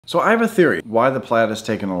So I have a theory why the Plaid has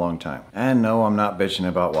taken a long time. And no, I'm not bitching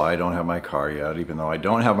about why I don't have my car yet, even though I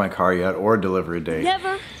don't have my car yet or a delivery date.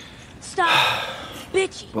 Never stop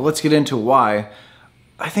bitching. But let's get into why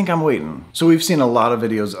I think I'm waiting. So we've seen a lot of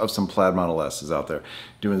videos of some Plaid Model S's out there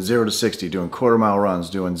doing 0 to 60, doing quarter-mile runs,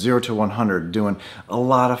 doing 0 to 100, doing a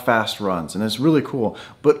lot of fast runs, and it's really cool.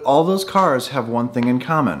 But all those cars have one thing in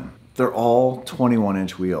common. They're all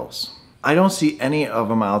 21-inch wheels. I don't see any of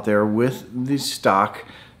them out there with the stock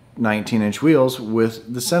 19-inch wheels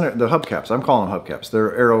with the hubcaps. I'm calling them hubcaps.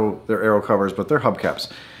 They're arrow covers, but they're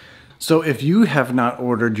hubcaps. So if you have not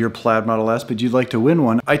ordered your Plaid Model S, but you'd like to win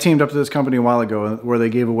one, I teamed up with this company a while ago where they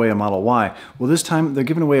gave away a Model Y. Well, this time they're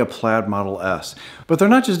giving away a Plaid Model S. But they're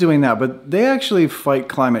not just doing that, but they actually fight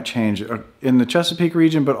climate change in the Chesapeake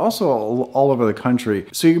region, but also all over the country.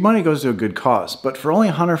 So your money goes to a good cause. But for only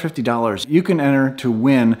 $150, you can enter to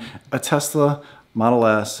win a Tesla Model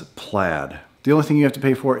S Plaid. The only thing you have to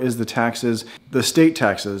pay for is the taxes, the state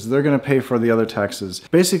taxes. They're gonna pay for the other taxes.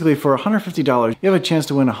 Basically, for $150, you have a chance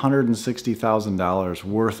to win $160,000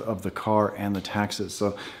 worth of the car and the taxes.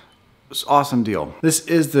 So it's an awesome deal. This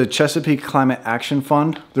is the Chesapeake Climate Action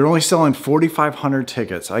Fund. They're only selling 4,500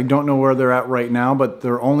 tickets. I don't know where they're at right now, but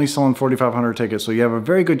they're only selling 4,500 tickets, so you have a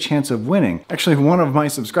very good chance of winning. Actually, one of my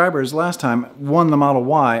subscribers last time won the Model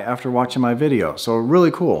Y after watching my video, so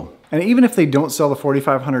really cool. And even if they don't sell the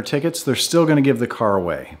 4,500 tickets, they're still gonna give the car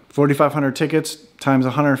away. 4,500 tickets times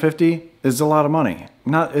 150 is a lot of money.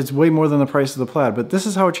 It's way more than the price of the Plaid, but this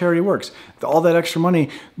is how a charity works. All that extra money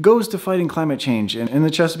goes to fighting climate change in the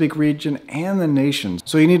Chesapeake region and the nation.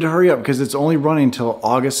 So you need to hurry up because it's only running till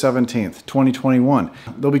August 17th, 2021.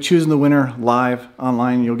 They'll be choosing the winner live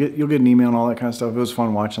online. You'll get an email and all that kind of stuff. It was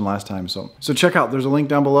fun watching last time. So check out, there's a link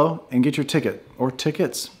down below and get your ticket or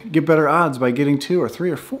tickets. Get better odds by getting 2 or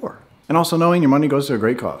 3 or 4. And also knowing your money goes to a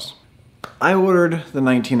great cause. I ordered the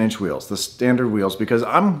 19-inch wheels, the standard wheels, because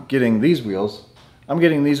I'm getting these wheels. I'm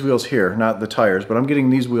getting these wheels here, not the tires, but I'm getting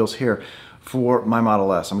these wheels here for my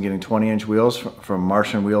Model S. I'm getting 20-inch wheels from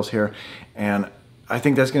Martian Wheels here, and I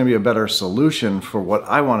think that's gonna be a better solution for what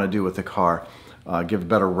I wanna do with the car. Give a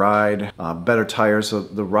better ride, better tires. So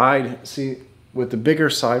the ride, see, with the bigger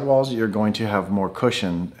sidewalls, you're going to have more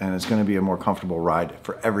cushion and it's gonna be a more comfortable ride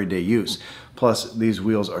for everyday use. Plus, these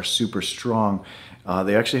wheels are super strong.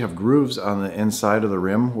 They actually have grooves on the inside of the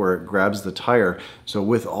rim where it grabs the tire. So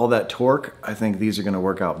with all that torque, I think these are gonna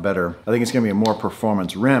work out better. I think it's gonna be a more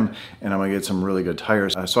performance rim and I'm gonna get some really good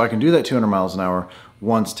tires. So I can do that 200 miles an hour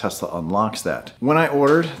once Tesla unlocks that. When I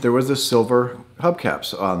ordered, there was the silver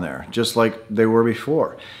hubcaps on there, just like they were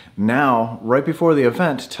before. Now, right before the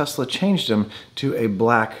event, Tesla changed them to a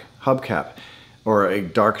black hubcap or a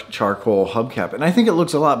dark charcoal hubcap. And I think it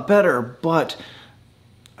looks a lot better, but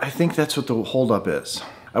I think that's what the holdup is.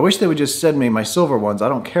 I wish they would just send me my silver ones. I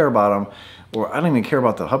don't care about them, or I don't even care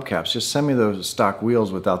about the hubcaps. Just send me those stock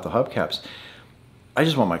wheels without the hubcaps. I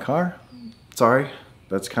just want my car. Sorry,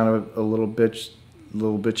 that's kind of a little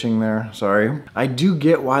bitching there, sorry. I do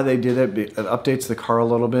get why they did it. It updates the car a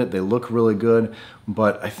little bit. They look really good,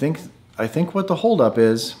 but I think what the holdup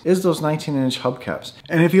is those 19-inch hubcaps.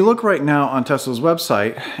 And if you look right now on Tesla's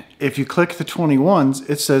website, if you click the 21s,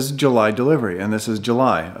 it says July delivery, and this is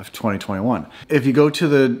July of 2021. If you go to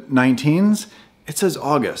the 19s, it says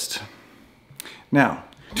August. Now,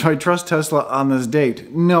 do I trust Tesla on this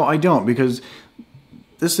date? No, I don't, because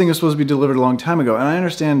this thing is supposed to be delivered a long time ago, and I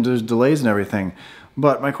understand there's delays and everything,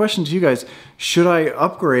 but my question to you guys, should I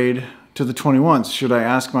upgrade to the 21s? Should I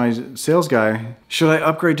ask my sales guy, should I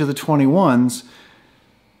upgrade to the 21s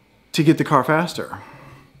to get the car faster?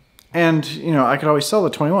 And, you know, I could always sell the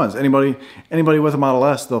 21s. Anybody with a Model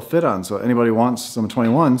S, they'll fit on. So anybody wants some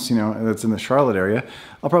 21s, you know, that's in the Charlotte area,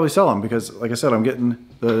 I'll probably sell them because, like I said, I'm getting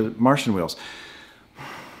the Martian wheels.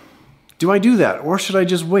 Do I do that, or should I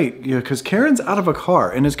just wait? You know, because Karen's out of a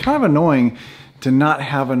car, and it's kind of annoying to not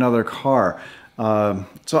have another car.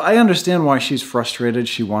 So I understand why she's frustrated.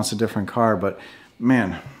 She wants a different car, but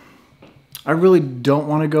man, I really don't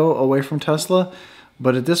want to go away from Tesla.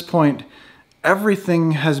 But at this point,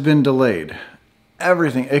 everything has been delayed.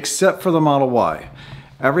 Everything, except for the Model Y.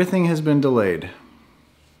 Everything has been delayed.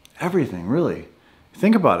 Everything, really.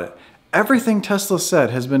 Think about it. Everything Tesla said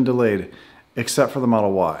has been delayed, except for the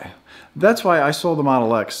Model Y. That's why I sold the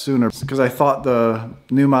Model X sooner, because I thought the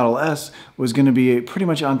new Model S was going to be pretty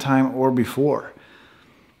much on time or before.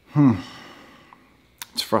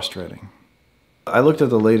 It's frustrating. I looked at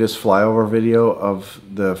the latest flyover video of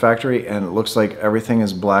the factory, and it looks like everything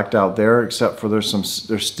is blacked out there, except for there's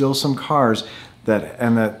still some cars that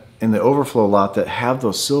in the overflow lot that have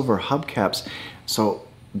those silver hubcaps. So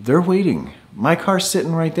they're waiting. My car's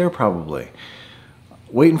sitting right there probably.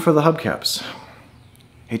 waiting for the hubcaps.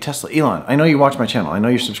 Hey Tesla, Elon, I know you watch my channel. I know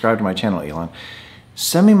you're subscribed to my channel, Elon.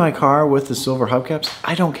 Send me my car with the silver hubcaps.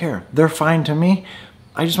 I don't care. They're fine to me.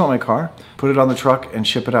 I just want my car. Put it on the truck and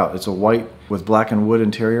ship it out. It's a white with black and wood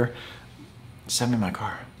interior. Send me my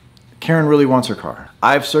car. Karen really wants her car.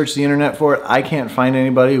 I've searched the internet for it. I can't find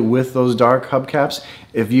anybody with those dark hubcaps.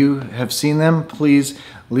 If you have seen them, please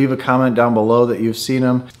leave a comment down below that you've seen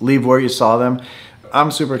them. Leave where you saw them. I'm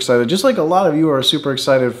super excited. Just like a lot of you are super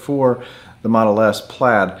excited for the Model S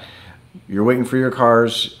Plaid. You're waiting for your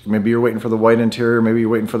cars. Maybe you're waiting for the white interior. Maybe you're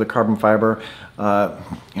waiting for the carbon fiber. I'm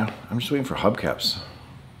just waiting for hubcaps.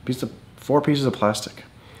 4 pieces of plastic.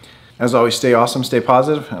 As always, stay awesome, stay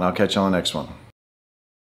positive, and I'll catch you on the next one.